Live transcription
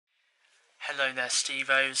Hello there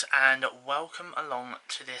Stevos, and welcome along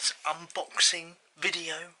to this unboxing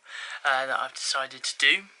video that I've decided to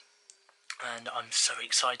do, and I'm so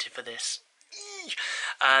excited for this.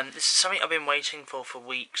 This is something I've been waiting for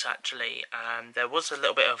weeks actually. There was a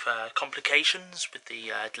little bit of complications with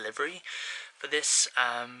the delivery for this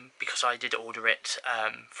because I did order it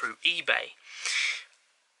through eBay.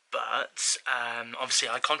 But obviously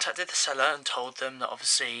I contacted the seller and told them that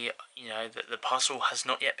obviously, you know, that the parcel has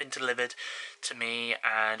not yet been delivered to me,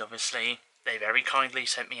 and obviously they very kindly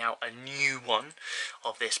sent me out a new one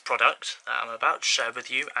of this product that I'm about to share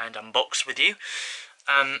with you and unbox with you.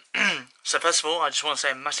 So first of all, I just want to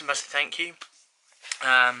say a massive thank you.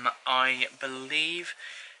 I believe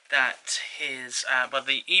that his, well,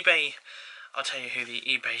 the eBay, I'll tell you who the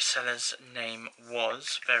eBay seller's name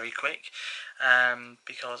was very quick,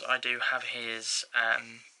 because I do have his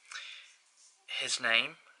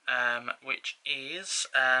name, which is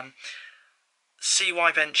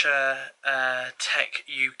CY Venture Tech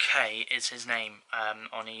UK is his name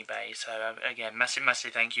on eBay. So again,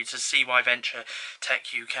 massive thank you to CY Venture Tech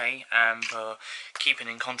UK for keeping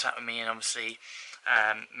in contact with me, and obviously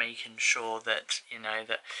making sure that, you know,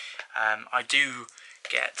 that I do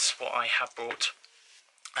get what I have brought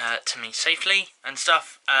to me safely and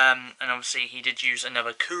stuff, and obviously he did use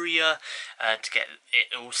another courier to get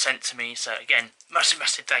it all sent to me. So again, massive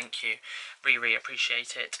thank you, really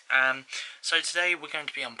appreciate it. So today we're going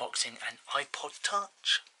to be unboxing an iPod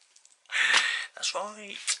Touch. That's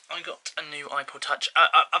right, I got a new iPod Touch.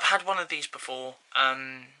 I've had one of these before,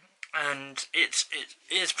 and it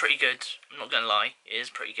is pretty good. I'm not gonna lie, it is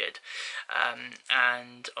pretty good.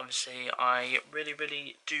 And obviously I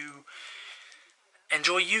really do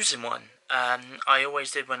enjoy using one. I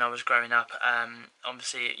always did when I was growing up.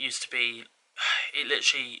 Obviously it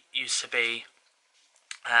literally used to be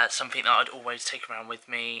something that I'd always take around with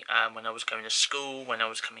me when I was going to school, when I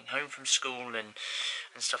was coming home from school, and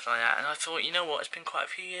stuff like that. And I thought, you know what, it's been quite a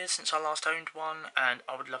few years since I last owned one, and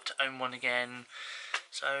I would love to own one again.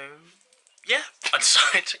 So yeah, I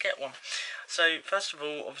decided to get one. So first of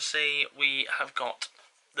all, obviously we have got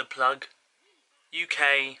the plug,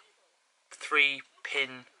 UK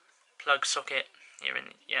 3-pin plug socket here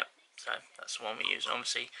in, yep, so that's the one we use.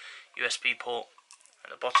 Obviously USB port at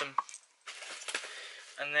the bottom,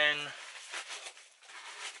 and then,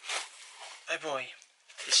 oh boy,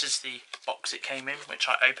 this is the box it came in, which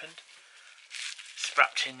I opened. It's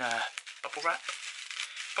wrapped in bubble wrap,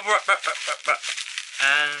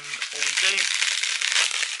 and all we do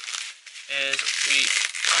is we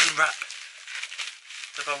unwrap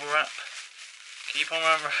the bubble wrap, keep on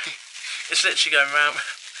unwrapping. It's literally going round.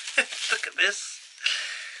 Look at this.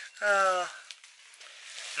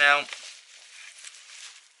 Now,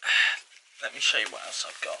 let me show you what else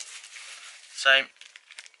I've got. So,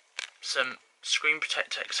 some screen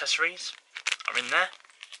protector accessories are in there.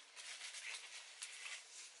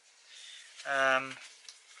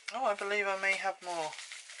 Oh, I believe I may have more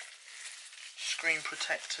screen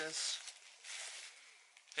protectors.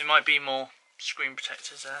 There might be more screen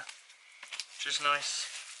protectors there, which is nice.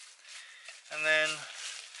 And then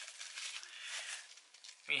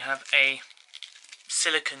we have a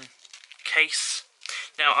silicone case.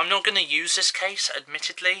 Now, I'm not going to use this case,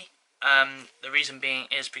 admittedly. The reason being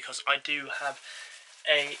is because I do have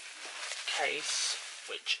a case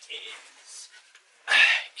which is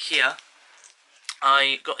here.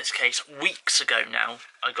 I got this case weeks ago now.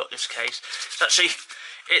 I got this case.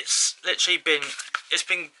 It's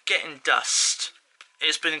been getting dust.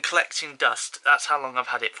 It's been collecting dust. That's how long I've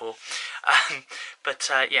had it for. But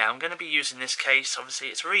yeah, I'm going to be using this case. Obviously,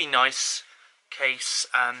 it's a really nice case.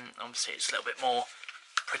 Obviously, it's a little bit more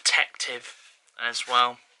protective as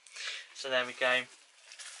well. So there we go.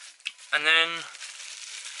 And then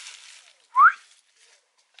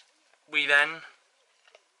we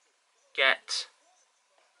get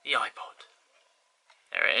the iPod.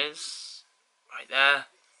 There it is, right there.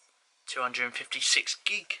 256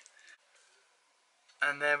 gig.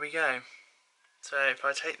 And there we go. So if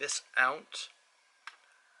I take this out,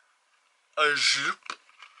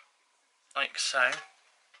 like so,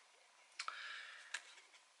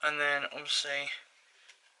 and then obviously,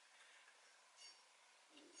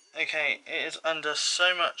 okay, it is under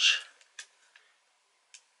so much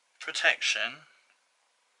protection.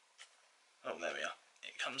 Oh, there we are.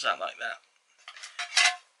 It comes out like that.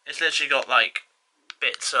 It's literally got like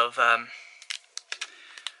bits of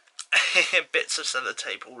bits of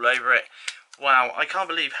sellotape all over it. Wow, I can't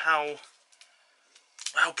believe how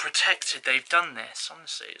well protected they've done this.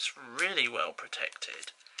 Honestly, it's really well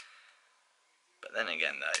protected. But then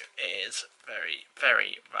again though, it is very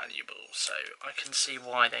valuable, so I can see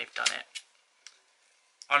why they've done it.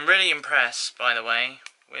 I'm really impressed, by the way,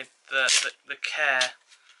 with the care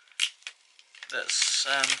that's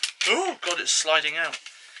oh god, it's sliding out.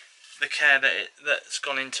 The care that's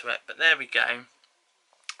gone into it. But there we go.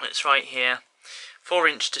 It's right here.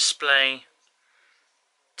 4-inch display.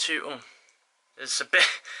 There's a bit.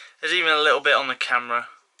 There's even a little bit on the camera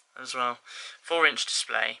as well. 4-inch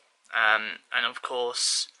display, and of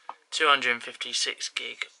course 256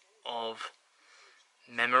 gig of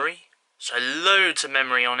memory. So loads of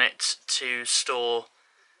memory on it to store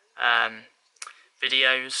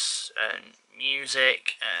videos and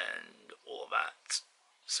music and all of that.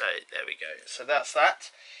 So there we go. So that's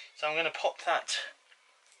that. So I'm going to pop that.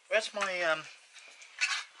 Where's my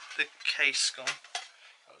the case gone?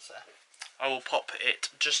 That was there. I will pop it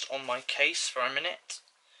just on my case for a minute.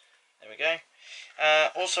 There we go.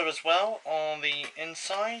 Also as well, on the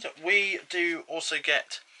inside, we do also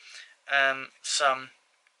get some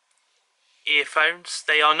earphones.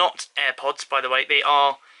 They are not AirPods, by the way. They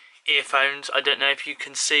are earphones. I don't know if you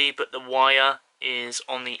can see, but the wire is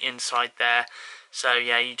on the inside there. So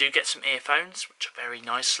yeah, you do get some earphones, which are very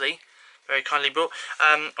kindly brought.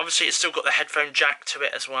 Obviously it's still got the headphone jack to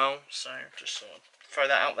it as well, so just sort of throw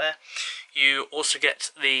that out there. You also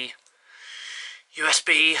get the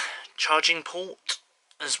USB charging port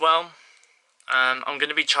as well. I'm going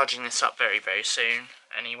to be charging this up very soon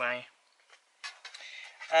anyway.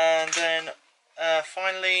 And then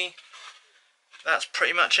finally, that's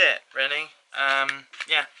pretty much it, really.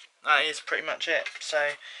 Yeah, that is pretty much it.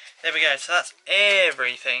 So there we go. So that's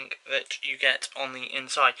everything that you get on the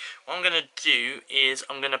inside. What I'm going to do is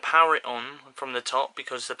I'm going to power it on from the top,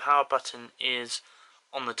 because the power button is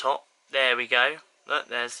on the top. There we go. Look,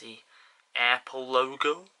 there's the Apple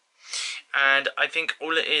logo. And I think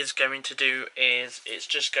all it is going to do is it's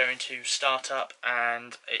just going to start up,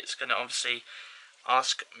 and it's going to obviously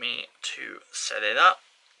ask me to set it up,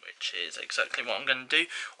 which is exactly what I'm going to do.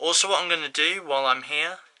 Also, what I'm going to do while I'm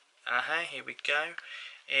here, here we go,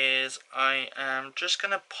 is I am just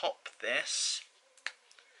going to pop this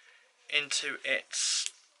into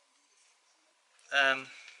its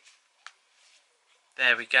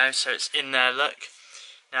there we go, so it's in there, look.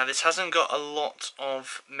 Now this hasn't got a lot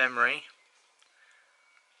of memory,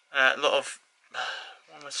 a lot of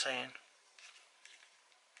what am I saying?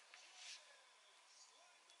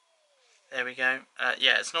 There we go.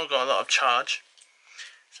 Yeah, it's not got a lot of charge.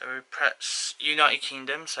 So we press United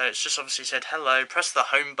Kingdom, so it's just obviously said hello. Press the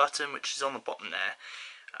home button, which is on the bottom there,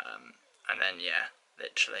 and then yeah,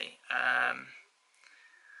 literally.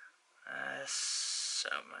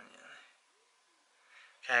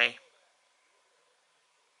 Okay.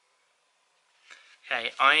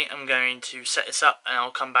 Okay, I am going to set this up, and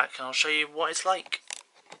I'll come back and I'll show you what it's like.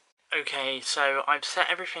 Okay, so I've set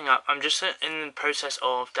everything up. I'm just in the process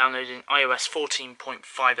of downloading iOS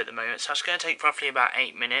 14.5 at the moment, so it's going to take roughly about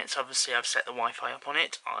 8 minutes. Obviously, I've set the Wi-Fi up on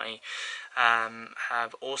it. I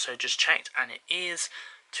have also just checked, and it is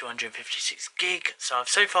 256 gig. So I've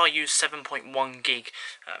so far used 7.1 gig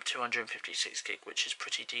of 256 gig, which is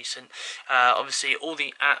pretty decent. Obviously, all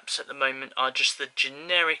the apps at the moment are just the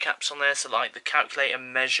generic apps on there, so like the calculator,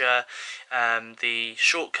 measure, the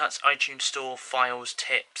shortcuts, iTunes Store, files,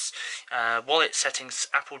 tips, wallet settings,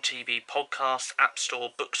 Apple TV, podcast, App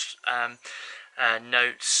Store, books,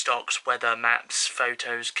 notes, stocks, weather, maps,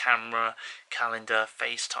 photos, camera, calendar,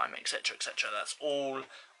 FaceTime, etc, etc. That's all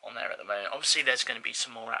on there at the moment. Obviously there's going to be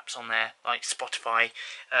some more apps on there like Spotify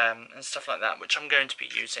and stuff like that, which I'm going to be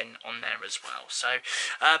using on there as well. So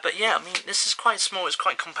but yeah, I mean, this is quite small, it's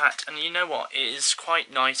quite compact, and you know what, it is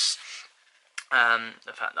quite nice,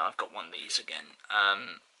 the fact that I've got one of these again.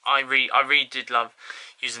 I really did love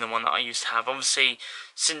using the one that I used to have. Obviously,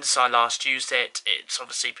 since I last used it, it's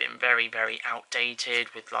obviously been very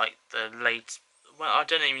outdated with like the late, well, I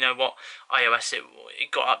don't even know what iOS it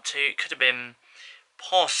got up to. It could have been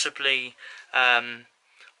possibly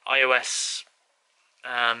iOS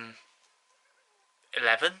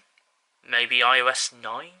 11, maybe iOS 9,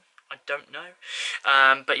 I don't know.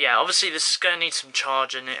 But yeah, obviously this is going to need some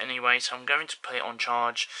charge in it anyway, so I'm going to put it on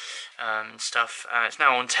charge and stuff. It's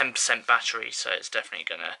now on 10% battery, so it's definitely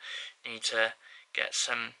going to need to get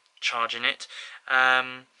some charge in it.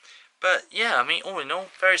 But yeah, I mean, all in all,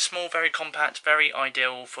 very small, very compact, very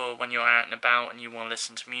ideal for when you're out and about and you want to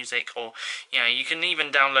listen to music, or, you know, you can even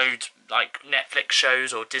download like Netflix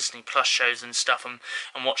shows or Disney Plus shows and stuff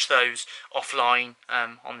and watch those offline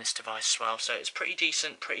on this device as well. So it's pretty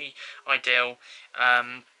decent, pretty ideal.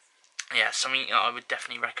 Yeah, something I would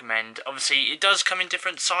definitely recommend. Obviously, it does come in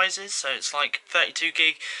different sizes, so it's like 32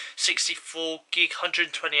 gig, 64 gig,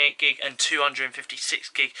 128 gig, and 256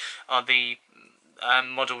 gig are the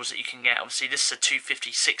models that you can get. Obviously this is a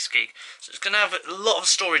 256 gig, so it's going to have a lot of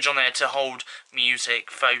storage on there to hold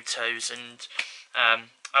music, photos, and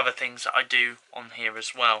other things that I do on here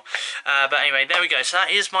as well. But anyway, there we go. So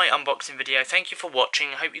that is my unboxing video. Thank you for watching.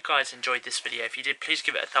 I hope you guys enjoyed this video. If you did, please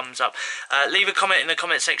give it a thumbs up. Leave a comment in the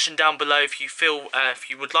comment section down below if you feel if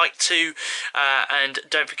you would like to, and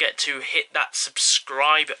don't forget to hit that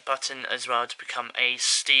subscribe button as well to become a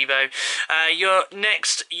Stevo. Your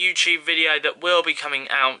next YouTube video that will be coming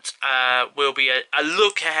out will be a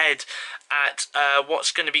look ahead at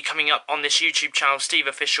what's going to be coming up on this YouTube channel,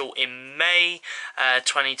 SteveOfficial, in May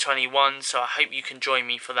 2021. So I hope you can join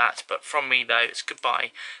me for that. But from me though, it's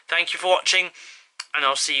goodbye. Thank you for watching, and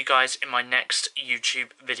I'll see you guys in my next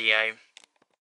YouTube video.